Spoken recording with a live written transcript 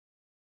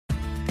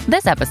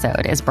This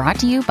episode is brought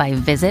to you by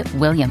Visit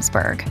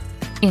Williamsburg.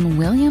 In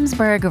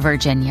Williamsburg,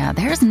 Virginia,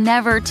 there's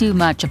never too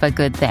much of a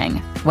good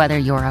thing. Whether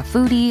you're a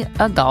foodie,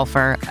 a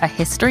golfer, a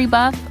history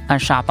buff, a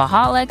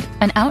shopaholic,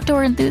 an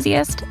outdoor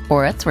enthusiast,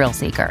 or a thrill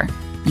seeker,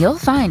 you'll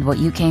find what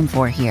you came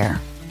for here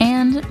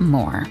and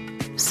more.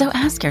 So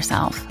ask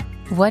yourself,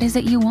 what is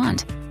it you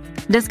want?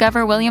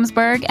 Discover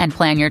Williamsburg and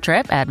plan your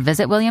trip at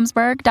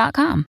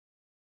visitwilliamsburg.com.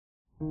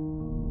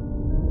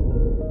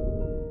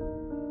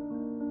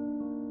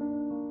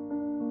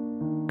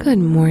 Good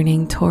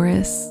morning,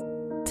 Taurus.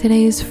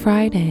 Today is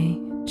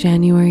Friday,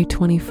 January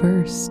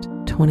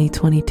 21st,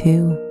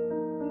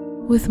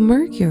 2022. With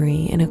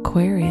Mercury in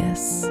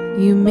Aquarius,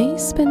 you may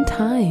spend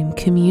time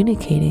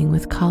communicating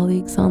with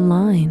colleagues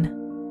online.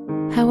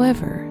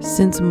 However,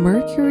 since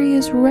Mercury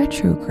is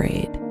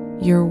retrograde,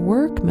 your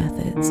work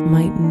methods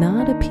might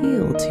not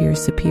appeal to your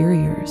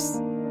superiors.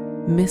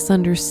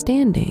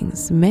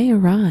 Misunderstandings may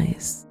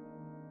arise.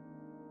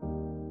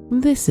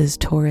 This is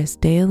Taurus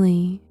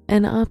Daily,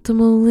 an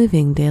Optimal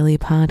Living Daily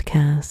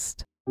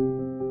podcast.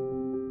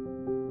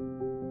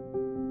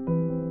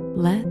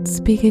 Let's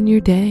begin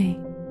your day.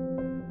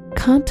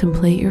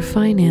 Contemplate your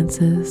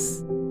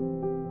finances.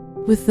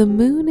 With the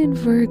moon in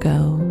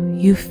Virgo,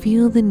 you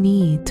feel the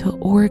need to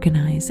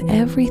organize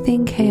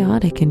everything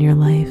chaotic in your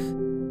life.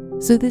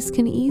 So this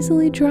can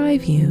easily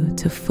drive you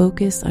to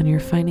focus on your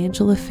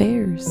financial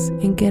affairs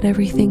and get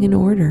everything in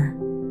order.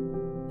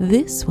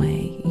 This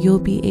way, you'll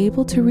be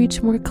able to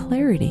reach more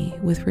clarity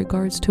with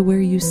regards to where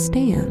you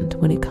stand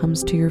when it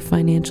comes to your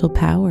financial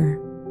power.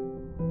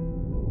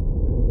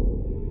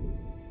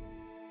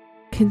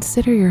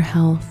 Consider your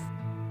health.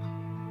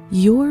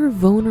 Your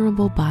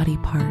vulnerable body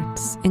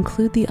parts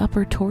include the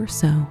upper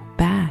torso,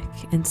 back,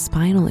 and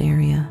spinal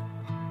area.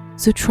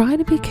 So try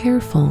to be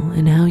careful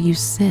in how you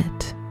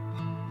sit.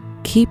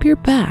 Keep your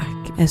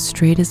back as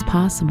straight as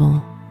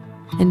possible,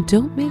 and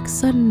don't make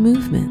sudden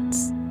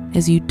movements,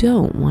 as you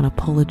don't want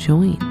to pull a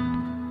joint.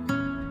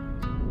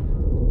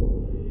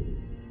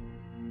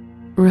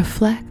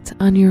 Reflect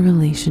on your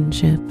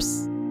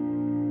relationships.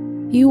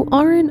 You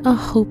aren't a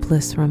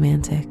hopeless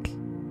romantic,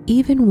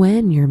 even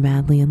when you're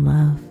madly in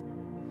love,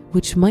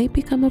 which might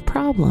become a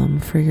problem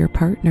for your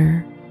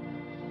partner.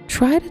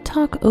 Try to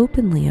talk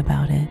openly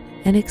about it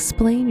and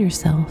explain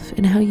yourself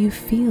and how you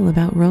feel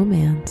about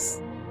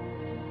romance.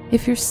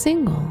 If you're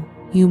single,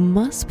 you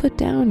must put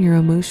down your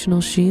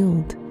emotional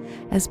shield,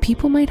 as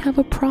people might have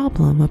a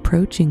problem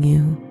approaching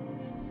you.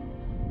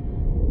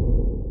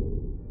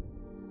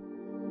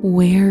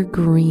 Wear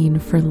green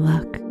for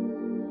luck.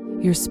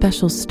 Your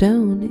special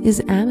stone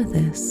is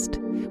amethyst,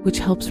 which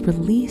helps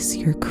release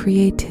your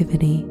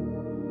creativity.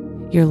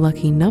 Your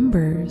lucky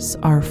numbers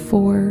are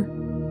 4,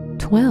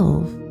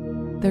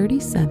 12,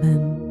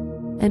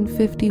 37, and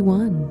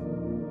 51.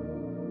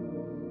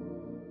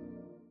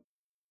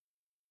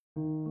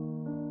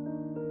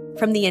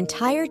 From the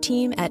entire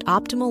team at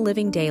Optimal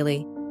Living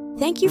Daily,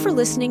 thank you for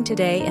listening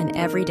today and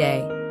every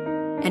day.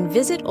 And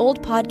visit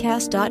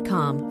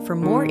oldpodcast.com for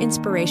more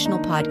inspirational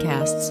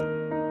podcasts.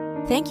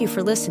 Thank you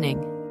for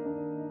listening.